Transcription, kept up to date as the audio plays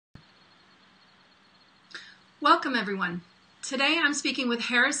Welcome, everyone. Today I'm speaking with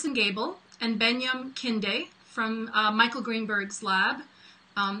Gabel and Benyam Kinde from Michael Greenberg's lab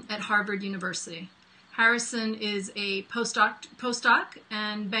at Harvard University. Harrison is a postdoc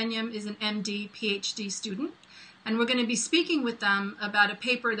and Benyam is an MD, PhD student. And we're going to be speaking with them about a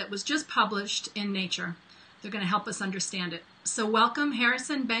paper that was just published in Nature. They're going to help us understand it. So welcome,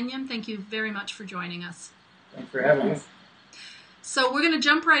 Harrison, Benyam. Thank you very much for joining us. Thanks for having us. So we're going to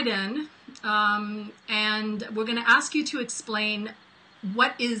jump right in, and we're going to ask you to explain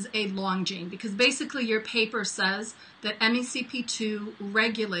what is a long gene, because basically your paper says that MECP2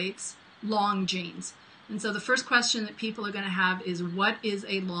 regulates long genes. And so the first question that people are going to have is, what is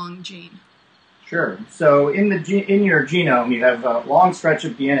a long gene? Sure. So in your genome, you have a long stretch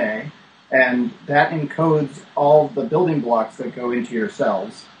of DNA, and that encodes all the building blocks that go into your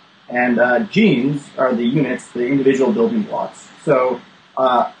cells. And genes are the units, the individual building blocks. So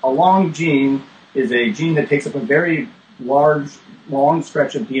a long gene is a gene that takes up a very long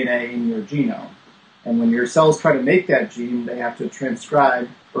stretch of DNA in your genome. And when your cells try to make that gene, they have to transcribe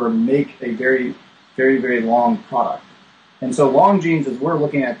or make a very, very, very long product. And so long genes, as we're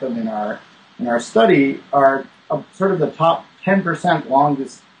looking at them in our study, are sort of the top 10%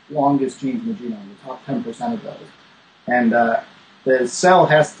 longest genes in the genome, the top 10% of those. And the cell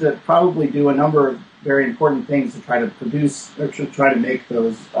has to probably do a number of very important things to try to produce or to try to make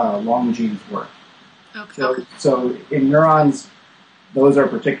those long genes work. Okay. So in neurons, those are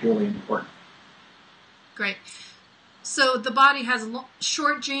particularly important. Great. So the body has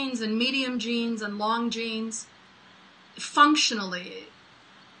short genes and medium genes and long genes. Functionally,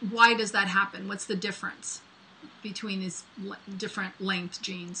 why does that happen? What's the difference between these different length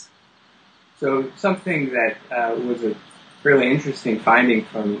genes? So something that was a really interesting finding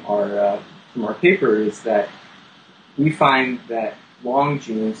from our paper is that we find that long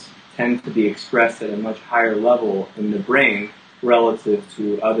genes tend to be expressed at a much higher level in the brain relative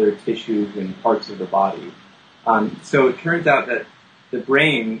to other tissues and parts of the body. So it turns out that the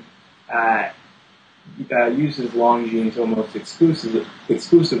brain uses long genes almost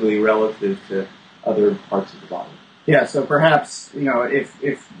exclusively relative to other parts of the body. Yeah, so perhaps,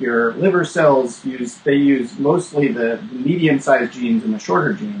 if your liver cells use mostly the medium-sized genes and the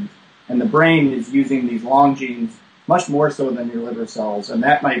shorter genes, and the brain is using these long genes much more so than your liver cells, and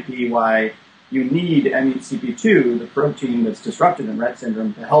that might be why you need MECP2, the protein that's disrupted in Rett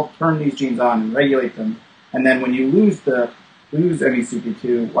syndrome, to help turn these genes on and regulate them. And then when you lose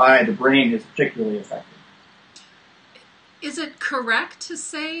MECP2, why the brain is particularly affected. Is it correct to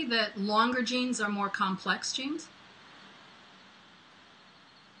say that longer genes are more complex genes?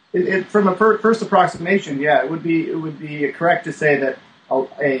 From a first approximation, yeah, it would be correct to say that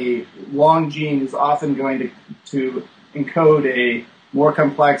a long gene is often going to encode a more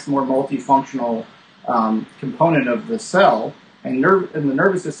complex, more multifunctional component of the cell, and the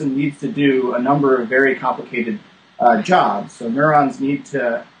nervous system needs to do a number of very complicated jobs. So neurons need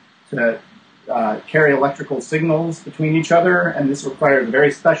to carry electrical signals between each other, and this requires a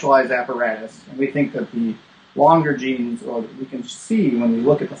very specialized apparatus. And we think that the longer genes, or we can see when we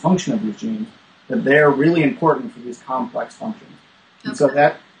look at the function of these genes, that they're really important for these complex functions. Okay. And so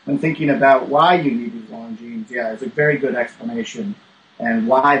that, when thinking about why you need these long genes, yeah, is a very good explanation and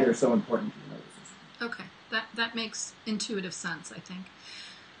why they're so important to the nervous system. Okay, that makes intuitive sense, I think.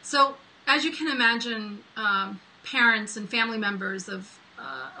 So, as you can imagine, parents and family members of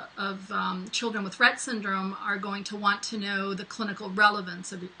children with Rett syndrome are going to want to know the clinical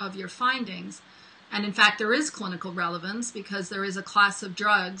relevance of your findings. And in fact, there is clinical relevance because there is a class of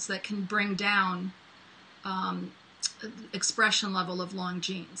drugs that can bring down expression level of long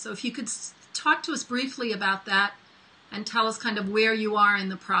genes. So if you could talk to us briefly about that and tell us kind of where you are in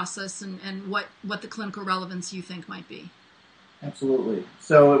the process and what the clinical relevance you think might be. Absolutely.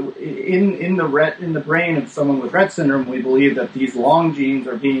 So in the brain of someone with Rett syndrome, we believe that these long genes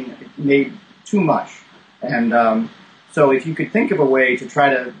are being made too much. And so if you could think of a way to try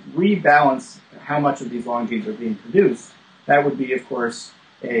to rebalance how much of these long genes are being produced, that would be, of course,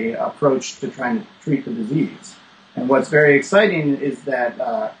 an approach to trying to treat the disease. And what's very exciting is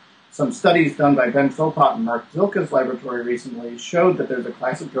that some studies done by Ben Philpott and Mark Zilka's laboratory recently showed that there's a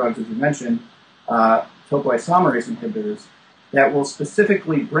class of drugs, as you mentioned, topoisomerase inhibitors, that will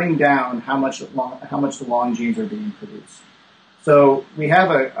specifically bring down how much the long genes are being produced. So we have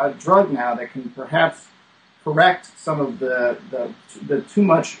a drug now that can perhaps correct some of the too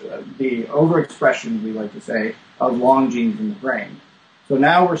much, the overexpression, we like to say, of long genes in the brain. So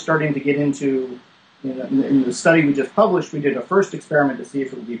now we're starting to get into, in the study we just published, we did a first experiment to see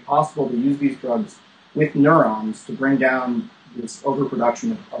if it would be possible to use these drugs with neurons to bring down this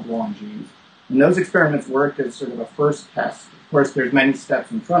overproduction of long genes. And those experiments worked as sort of a first test. Of course, there's many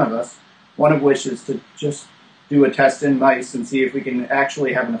steps in front of us, one of which is to just do a test in mice and see if we can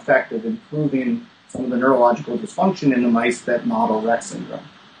actually have an effect of improving some of the neurological dysfunction in the mice that model Rett syndrome.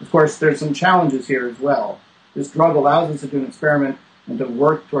 Of course, there's some challenges here as well. This drug allows us to do an experiment and to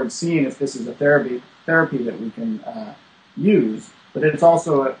work towards seeing if this is a therapy that we can use, but it's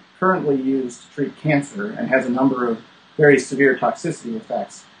also currently used to treat cancer and has a number of very severe toxicity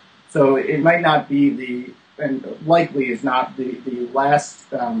effects. So it might not be and likely is not the last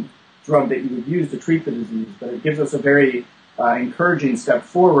drug that you would use to treat the disease, but it gives us a very encouraging step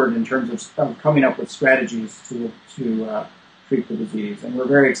forward in terms of coming up with strategies to treat the disease. And we're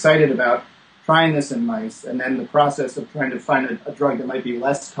very excited about trying this in mice, and then the process of trying to find a drug that might be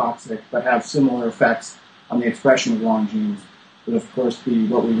less toxic but have similar effects on the expression of long genes would, of course, be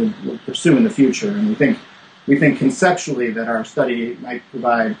what we would pursue in the future. And we think conceptually that our study might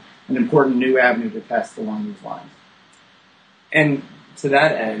provide an important new avenue to test along these lines. And to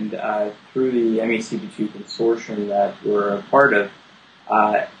that end, through the MECP2 consortium that we're a part of,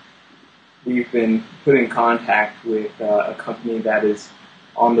 we've been put in contact with a company that is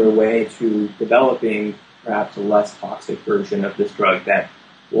on their way to developing perhaps a less toxic version of this drug that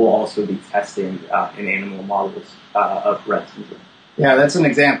will also be testing in animal models of Rett syndrome. Yeah, that's an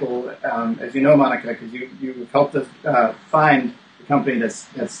example, as you know, Monica, because you helped us find the company that's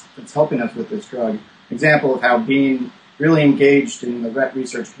helping us with this drug. Example of how being really engaged in the Rett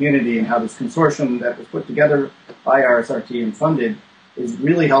research community and how this consortium that was put together by RSRT and funded is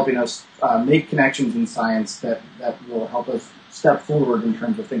really helping us make connections in science that will help us step forward in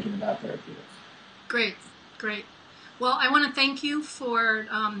terms of thinking about therapeutics. Great. Well, I want to thank you for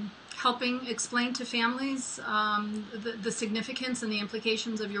helping explain to families the significance and the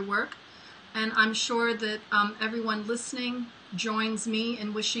implications of your work. And I'm sure that everyone listening joins me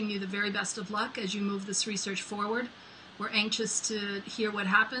in wishing you the very best of luck as you move this research forward. We're anxious to hear what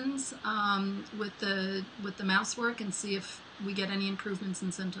happens with the mouse work and see if we get any improvements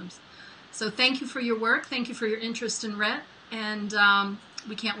in symptoms. So thank you for your work. Thank you for your interest in Rett. And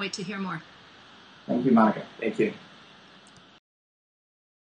we can't wait to hear more. Thank you, Monica. Thank you.